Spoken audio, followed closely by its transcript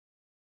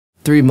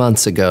3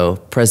 months ago,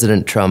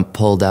 President Trump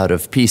pulled out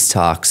of peace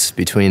talks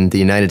between the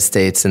United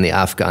States and the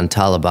Afghan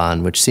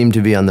Taliban, which seemed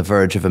to be on the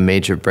verge of a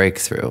major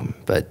breakthrough.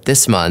 But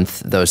this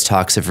month, those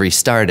talks have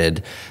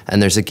restarted,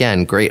 and there's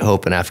again great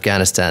hope in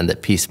Afghanistan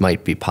that peace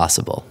might be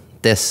possible.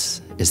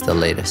 This is the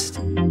latest.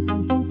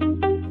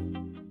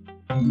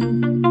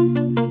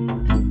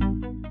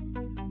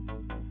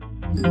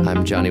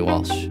 I'm Johnny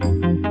Walsh.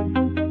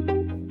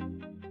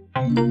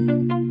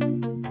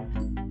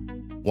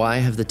 Why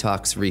have the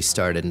talks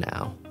restarted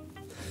now?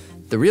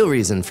 The real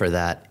reason for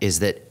that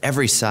is that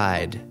every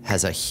side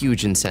has a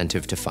huge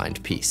incentive to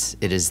find peace.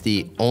 It is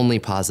the only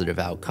positive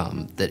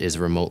outcome that is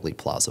remotely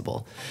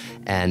plausible.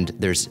 And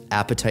there's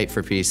appetite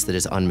for peace that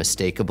is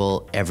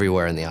unmistakable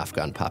everywhere in the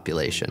Afghan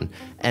population,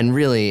 and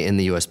really in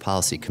the US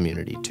policy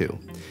community too.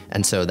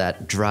 And so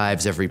that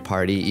drives every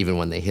party, even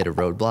when they hit a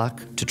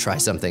roadblock, to try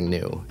something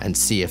new and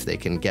see if they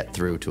can get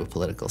through to a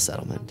political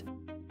settlement.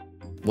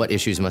 What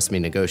issues must be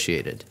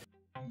negotiated?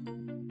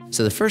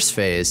 So the first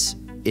phase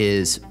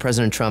is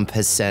President Trump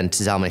has sent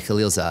Zalmay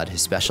Khalilzad,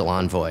 his special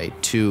envoy,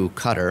 to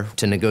Qatar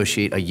to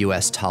negotiate a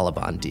US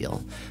Taliban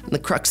deal. And the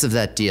crux of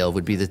that deal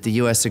would be that the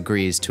US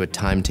agrees to a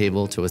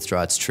timetable to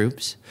withdraw its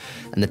troops,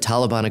 and the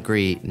Taliban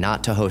agree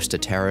not to host a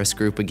terrorist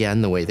group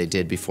again the way they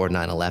did before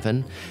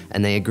 9/11,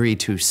 and they agree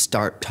to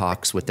start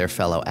talks with their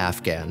fellow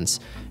Afghans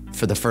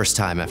for the first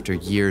time after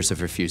years of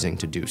refusing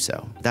to do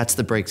so. That's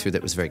the breakthrough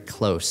that was very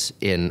close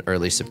in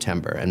early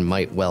September and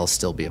might well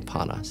still be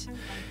upon us.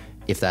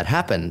 If that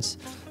happens,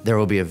 there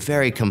will be a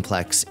very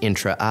complex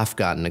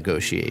intra-Afghan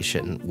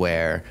negotiation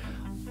where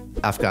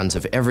Afghans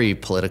of every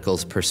political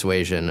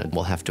persuasion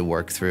will have to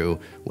work through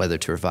whether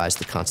to revise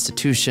the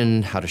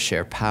constitution, how to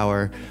share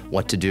power,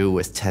 what to do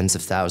with tens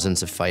of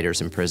thousands of fighters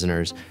and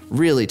prisoners.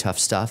 Really tough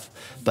stuff,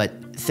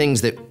 but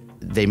things that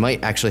they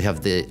might actually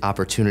have the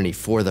opportunity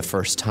for the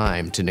first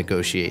time to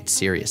negotiate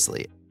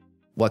seriously.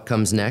 What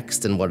comes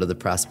next and what are the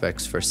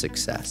prospects for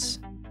success?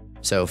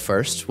 So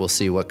first, we'll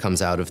see what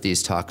comes out of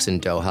these talks in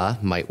Doha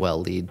might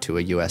well lead to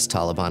a US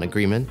Taliban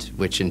agreement,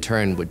 which in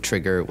turn would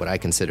trigger what I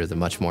consider the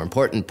much more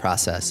important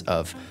process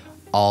of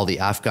all the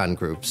Afghan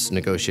groups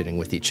negotiating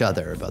with each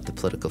other about the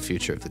political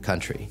future of the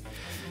country.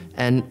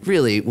 And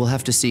really, we'll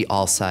have to see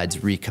all sides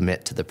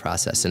recommit to the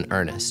process in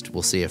earnest.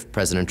 We'll see if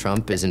President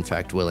Trump is in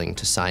fact willing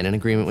to sign an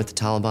agreement with the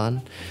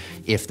Taliban,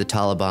 if the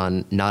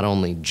Taliban not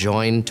only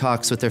join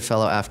talks with their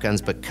fellow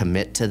Afghans, but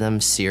commit to them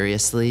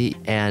seriously.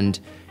 And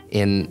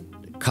in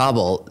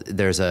Kabul,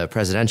 there's a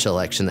presidential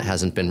election that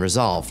hasn't been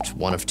resolved.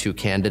 One of two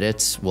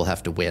candidates will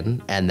have to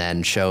win and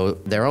then show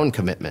their own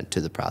commitment to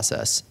the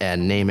process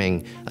and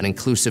naming an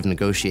inclusive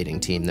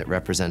negotiating team that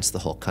represents the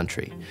whole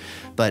country.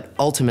 But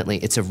ultimately,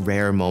 it's a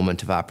rare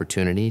moment of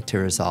opportunity to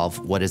resolve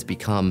what has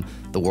become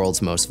the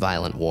world's most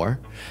violent war.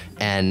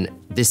 And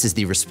this is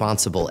the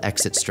responsible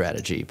exit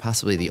strategy,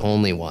 possibly the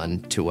only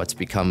one, to what's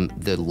become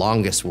the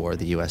longest war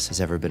the US has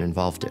ever been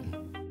involved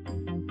in.